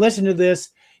and you're listening to this,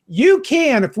 you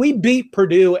can, if we beat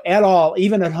Purdue at all,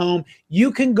 even at home,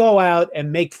 you can go out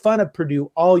and make fun of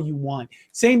Purdue all you want.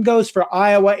 Same goes for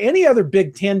Iowa, any other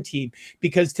Big Ten team,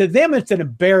 because to them it's an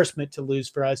embarrassment to lose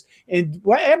for us. And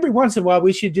every once in a while,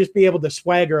 we should just be able to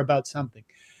swagger about something.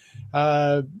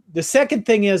 The second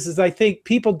thing is I think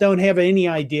people don't have any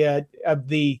idea of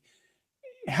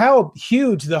how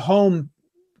huge the home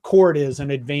court is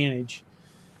an advantage.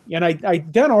 And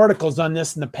I've done articles on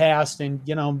this in the past, and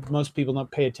most people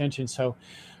don't pay attention. So,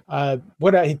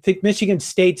 what I think Michigan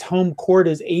State's home court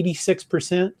is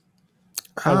 86%,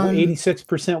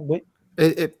 86%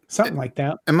 something like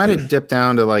that. It might have dipped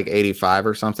down to like 85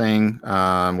 or something,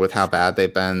 with how bad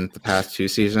they've been the past 2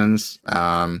 seasons.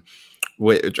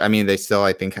 Which, I mean, they still,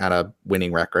 I think, had a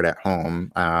winning record at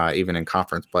home, even in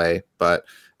conference play. But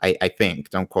I think,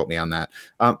 don't quote me on that.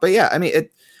 But yeah, I mean,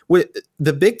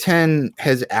 the Big Ten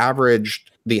has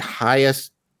averaged the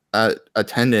highest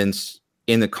attendance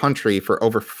in the country for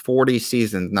over 40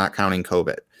 seasons, not counting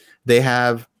COVID. They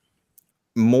have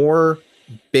more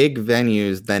big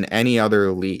venues than any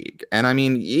other league. And I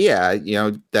mean, yeah,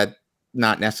 that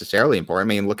not necessarily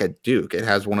important. I mean, look at Duke. It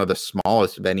has one of the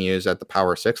smallest venues at the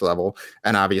Power 6 level,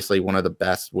 and obviously one of the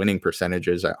best winning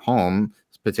percentages at home,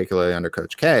 particularly under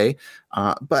Coach K.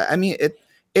 But I mean,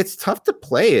 it's tough to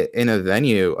play it in a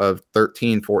venue of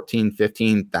 13, 14,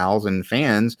 15,000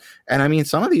 fans. And I mean,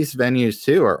 some of these venues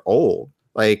too are old,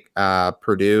 like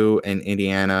Purdue and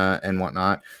Indiana and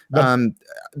whatnot.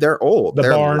 They're old.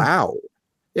 They're barn. Loud.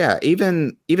 Yeah.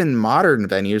 Even modern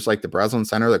venues like the Breslin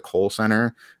Center, the Kohl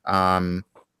Center,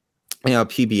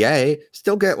 PBA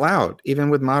still get loud, even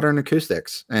with modern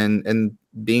acoustics and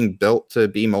being built to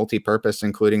be multi-purpose,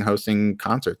 including hosting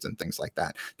concerts and things like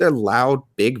that. They're loud,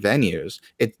 big venues.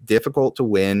 It's difficult to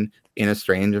win in a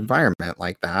strange environment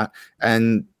like that.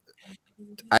 And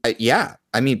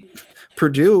I mean,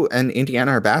 Purdue and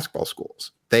Indiana are basketball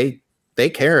schools. They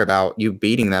care about you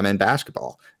beating them in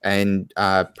basketball. And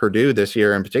Purdue this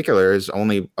year in particular is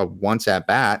only a once at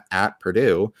bat at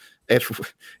Purdue.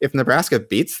 If Nebraska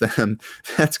beats them,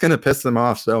 that's going to piss them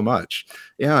off so much.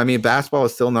 I mean, basketball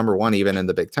is still number 1 even in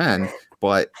the Big Ten,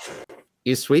 but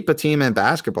you sweep a team in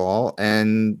basketball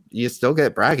and you still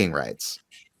get bragging rights.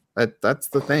 That's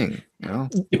the thing.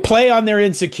 You play on their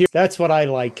insecurity. That's what I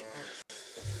like.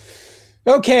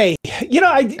 Okay,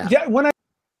 when I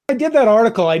did that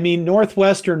article, I mean,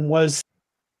 Northwestern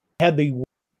had the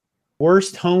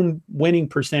worst home winning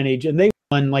percentage, and they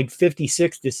won like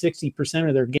 56 to 60%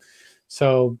 of their games.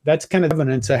 So that's kind of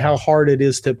evidence of how hard it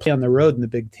is to play on the road in the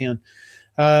Big Ten.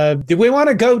 Do we want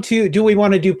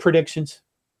to do predictions?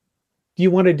 Do you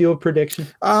want to do a prediction?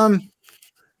 I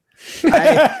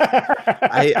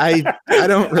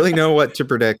don't really know what to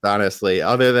predict, honestly,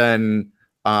 other than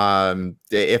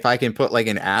if I can put like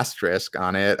an asterisk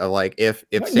on it, like if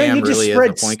Sam really is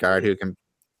a point guard who can.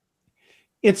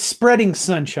 It's spreading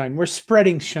sunshine. We're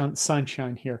spreading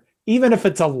sunshine here, even if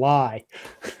it's a lie.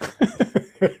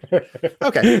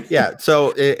 Okay, yeah.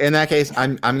 So in that case,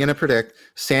 I'm going to predict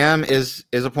Sam is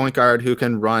a point guard who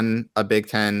can run a Big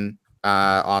Ten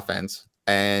offense,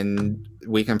 and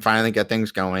we can finally get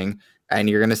things going. And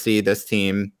you're going to see this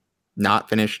team not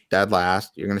finish dead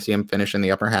last. You're going to see them finish in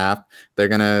the upper half. They're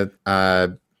going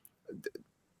to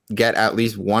get at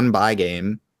least one bye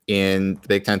game in the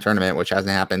Big Ten tournament, which hasn't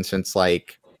happened since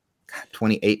like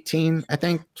 2018, I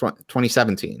think,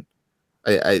 2017.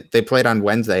 They played on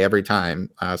Wednesday every time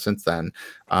since then.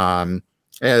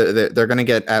 They're going to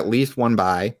get at least one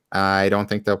bye. I don't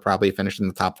think they'll probably finish in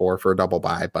the top 4 for a double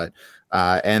bye, but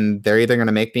and they're either going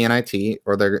to make the NIT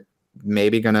or they're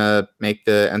maybe going to make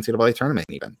the NCAA tournament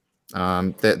even.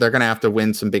 They're going to have to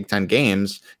win some Big Ten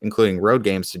games, including road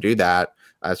games, to do that,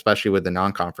 especially with the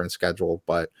non-conference schedule.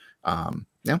 But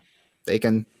they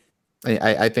can.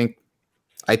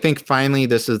 I think finally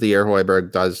this is the year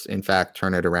Hoiberg does in fact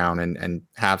turn it around and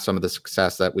have some of the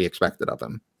success that we expected of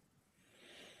him.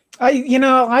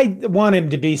 I want him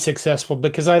to be successful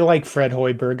because I like Fred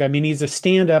Hoiberg. I mean, he's a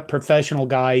stand-up professional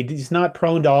guy. He's not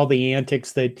prone to all the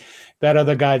antics that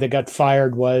other guy that got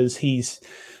fired was. He's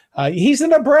a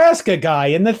Nebraska guy,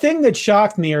 and the thing that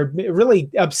shocked me or really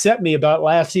upset me about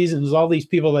last season was all these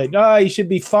people that he should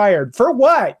be fired for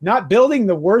what? Not building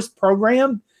the worst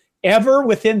program ever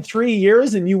within 3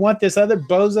 years, and you want this other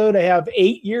bozo to have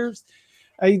 8 years?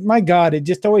 My God, it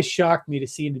just always shocked me to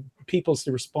see people's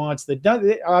response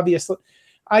that obviously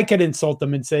I could insult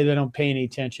them and say they don't pay any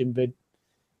attention, but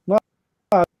well,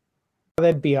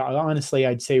 that'd be honestly,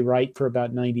 I'd say right for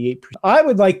about 98%. I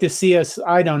would like to see us,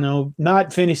 I don't know,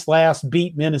 not finish last,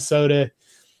 beat Minnesota.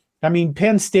 I mean,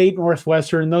 Penn State,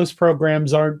 Northwestern, those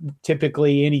programs aren't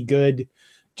typically any good.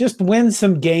 Just win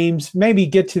some games, maybe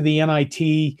get to the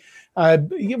NIT.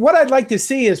 What I'd like to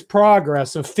see is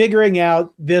progress of figuring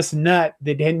out this nut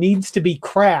that needs to be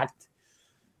cracked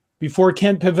before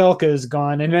Kent Pavelka is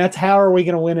gone. And that's how are we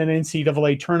going to win an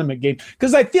NCAA tournament game?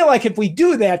 Because I feel like if we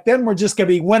do that, then we're just going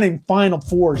to be winning Final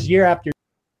Fours year after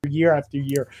year after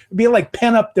year. It'd be like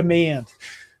pent-up demand.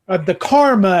 The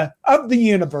karma of the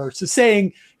universe is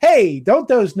saying, hey, don't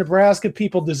those Nebraska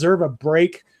people deserve a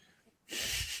break?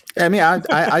 I mean,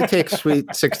 I take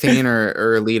Sweet 16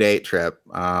 or Elite 8 trip.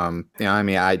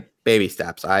 Baby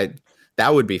steps.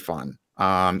 That would be fun.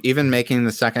 Even making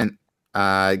the second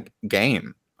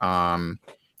game.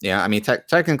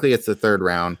 Technically it's the third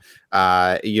round.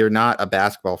 You're not a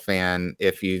basketball fan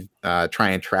if you try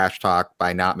and trash talk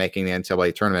by not making the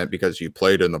NCAA tournament because you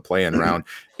played in the play-in round.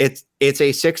 It's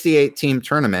a 68 team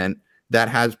tournament that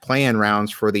has play-in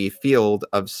rounds for the field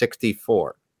of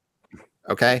 64.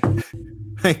 Okay.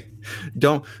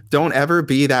 Don't ever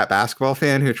be that basketball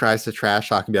fan who tries to trash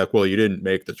talk and be like, well, you didn't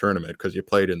make the tournament because you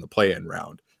played in the play-in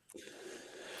round.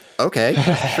 Okay,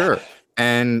 sure.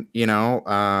 And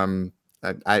I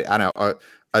don't know,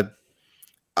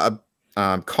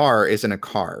 a car isn't a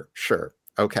car. Sure.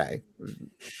 Okay.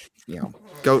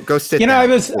 Go sit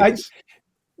down.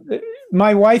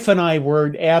 My wife and I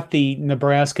were at the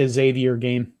Nebraska Xavier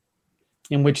game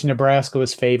in which Nebraska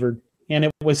was favored. And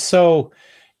it was so,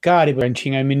 God, it was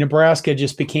wrenching. I mean, Nebraska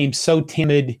just became so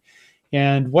timid.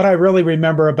 And what I really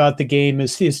remember about the game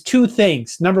is two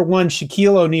things. Number one,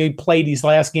 Shaquille O'Neal played his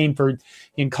last game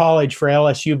in college for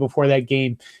LSU before that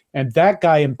game. And that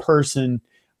guy in person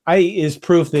is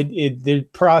proof that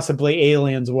possibly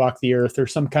aliens walk the earth or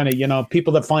some kind of,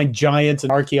 people that find giants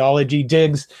and archaeology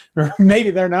digs, or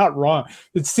maybe they're not wrong.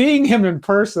 But seeing him in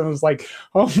person was like,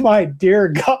 oh my dear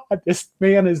God, this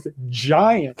man is a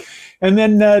giant. And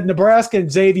then Nebraska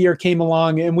and Xavier came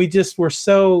along and we just were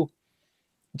so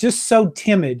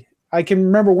timid. I can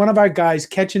remember one of our guys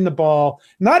catching the ball,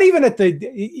 not even at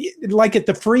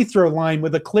the free throw line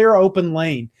with a clear open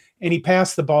lane. And he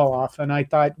passed the ball off, and I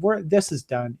thought, this is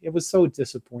done. It was so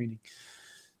disappointing.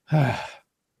 All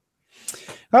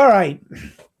right.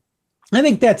 I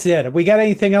think that's it. Have we got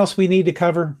anything else we need to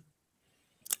cover?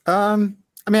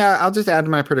 I'll just add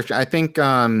to my prediction. I think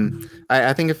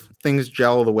I think if things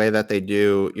gel the way that they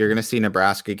do, you're going to see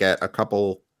Nebraska get a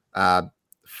couple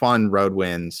fun road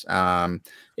wins.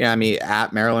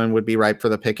 At Maryland would be ripe for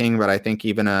the picking, but I think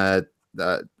even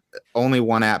only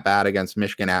one at bat against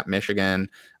Michigan at Michigan.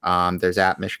 There's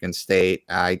at Michigan State.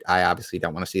 I obviously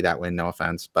don't want to see that win, no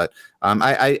offense, but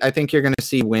I think you're going to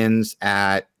see wins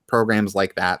at programs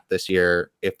like that this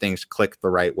year if things click the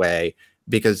right way,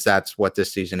 because that's what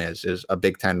this season is a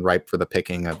Big Ten ripe for the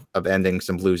picking of ending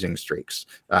some losing streaks,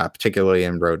 particularly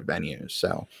in road venues.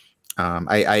 So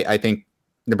I think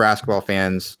Nebraska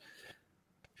fans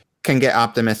can get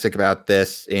optimistic about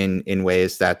this in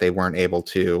ways that they weren't able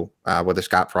to with the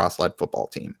Scott Frost-led football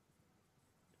team.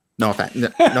 No offense, no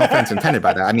offense intended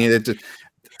by that. I mean,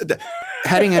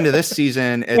 heading into this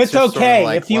season, it's okay sort of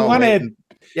like, if you want to.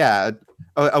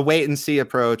 A wait and see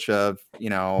approach of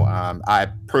I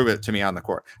prove it to me on the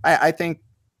court. I think,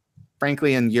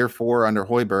 frankly, in year 4 under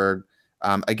Hoiberg,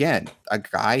 again, a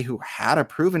guy who had a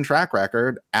proven track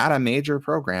record at a major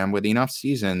program with enough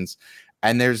seasons,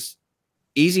 and there's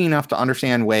easy enough to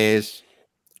understand ways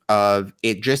of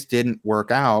it just didn't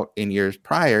work out in years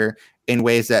prior in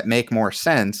ways that make more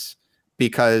sense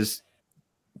because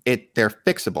they're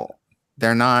fixable.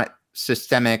 They're not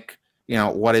systemic.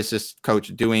 What is this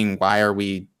coach doing? Why are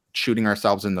we shooting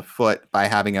ourselves in the foot by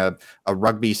having a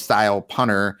rugby style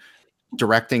punter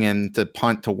directing him to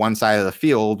punt to one side of the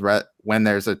field when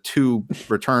there's a 2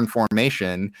 return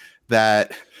formation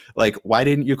that Like, why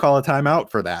didn't you call a timeout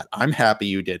for that? I'm happy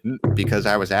you didn't, because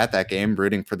I was at that game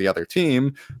rooting for the other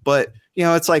team. But,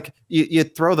 it's like you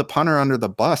throw the punter under the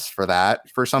bus for that,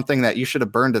 for something that you should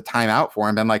have burned a timeout for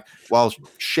and been like, well,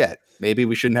 shit, maybe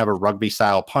we shouldn't have a rugby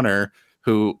style punter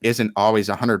who isn't always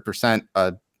 100%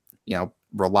 a,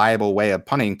 reliable way of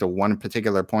punting to one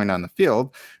particular point on the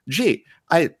field.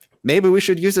 Maybe we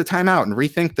should use a timeout and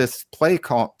rethink this play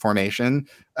formation.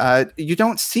 You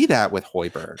don't see that with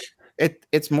Hoiberg.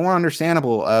 It's more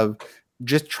understandable of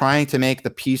just trying to make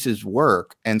the pieces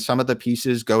work, and some of the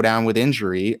pieces go down with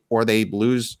injury, or they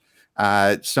lose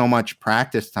so much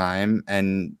practice time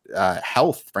and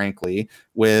health, frankly,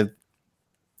 with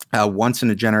once in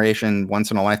a generation,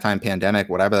 once in a lifetime pandemic,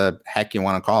 whatever the heck you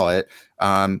want to call it.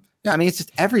 It's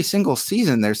just every single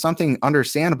season there's something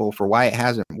understandable for why it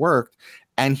hasn't worked.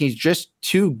 And he's just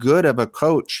too good of a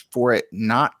coach for it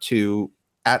not to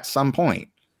at some point.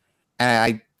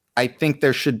 And I think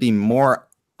there should be more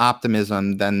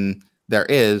optimism than there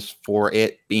is for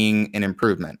it being an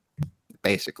improvement,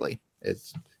 basically,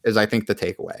 is I think the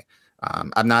takeaway.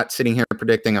 I'm not sitting here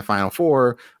predicting a Final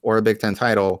Four or a Big Ten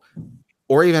title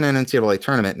or even an NCAA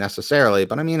tournament necessarily,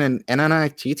 but an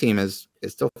NIT team is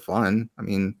still fun.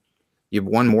 You've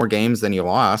won more games than you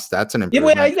lost. That's an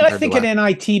improvement. Yeah, I think an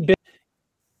NIT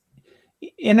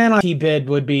bid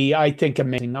would be, I think,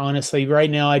 amazing. Honestly, right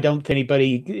now, I don't think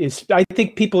anybody is. I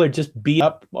think people are just beat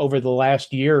up over the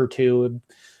last year or two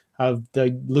of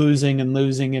the losing,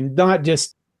 and not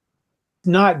just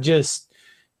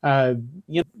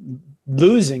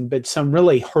losing, but some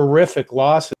really horrific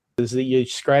losses that you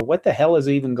scratch. What the hell is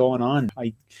even going on?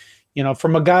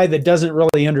 From a guy that doesn't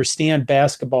really understand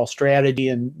basketball strategy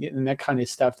and that kind of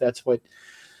stuff, that's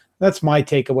my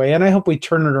takeaway. And I hope we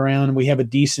turn it around and we have a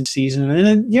decent season.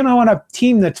 And then, on a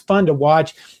team that's fun to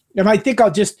watch. And I think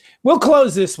we'll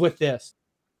close this with this.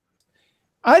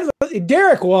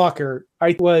 Derek Walker,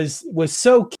 was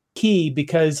so key,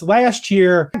 because last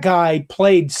year that guy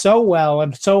played so well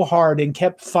and so hard and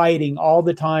kept fighting all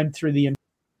the time through the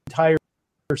entire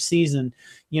season.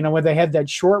 When they had that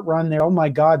short run there, oh my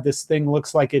God, this thing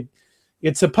looks like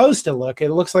it's supposed to look.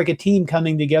 It looks like a team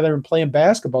coming together and playing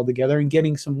basketball together and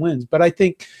getting some wins. But I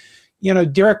think,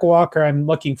 Derek Walker, I'm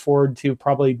looking forward to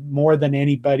probably more than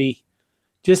anybody,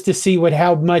 just to see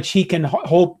how much he can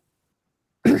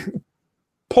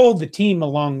pull the team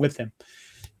along with him.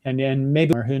 And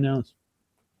maybe, or who knows?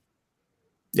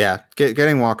 Yeah,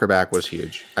 getting Walker back was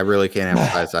huge. I really can't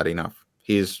emphasize that enough.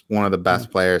 He's one of the best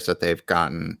players that they've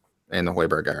gotten in the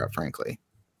Hoiberg era, frankly.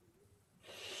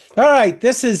 All right,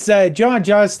 this is John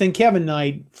Johnston, Kevin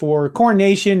Knight for Corn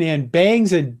Nation and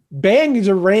Bangs,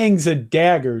 Rings, and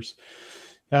Daggers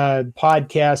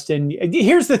podcast. And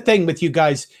here's the thing with you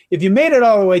guys. If you made it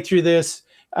all the way through this,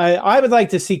 I would like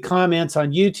to see comments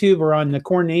on YouTube or on the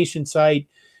Corn Nation site.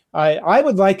 I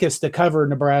would like us to cover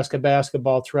Nebraska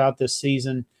basketball throughout this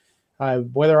season,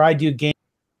 whether I do game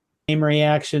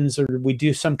reactions or we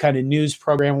do some kind of news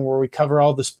program where we cover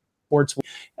all the sports.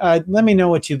 Let me know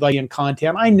what you'd like in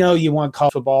content. I know you want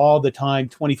college football all the time,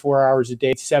 24 hours a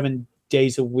day, 7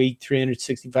 days a week,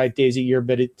 365 days a year,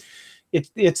 but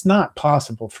it's not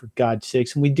possible, for God's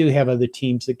sakes. And we do have other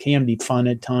teams that can be fun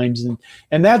at times.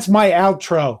 And that's my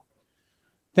outro.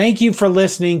 Thank you for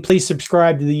listening. Please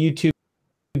subscribe to the YouTube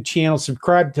channel,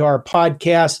 subscribe to our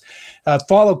podcast,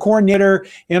 follow Coordinator,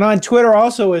 and on Twitter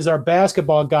also is our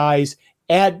basketball guys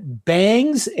at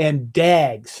Bangs and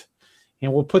Dags.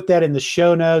 And we'll put that in the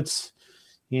show notes.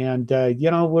 And,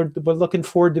 we're looking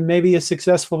forward to maybe a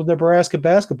successful Nebraska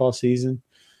basketball season.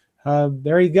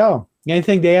 There you go.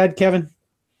 Anything to add, Kevin?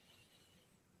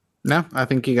 No, I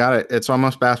think you got it. It's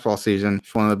almost basketball season.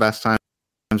 It's one of the best times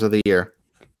of the year.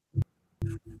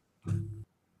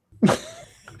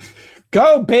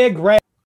 Go Big Red.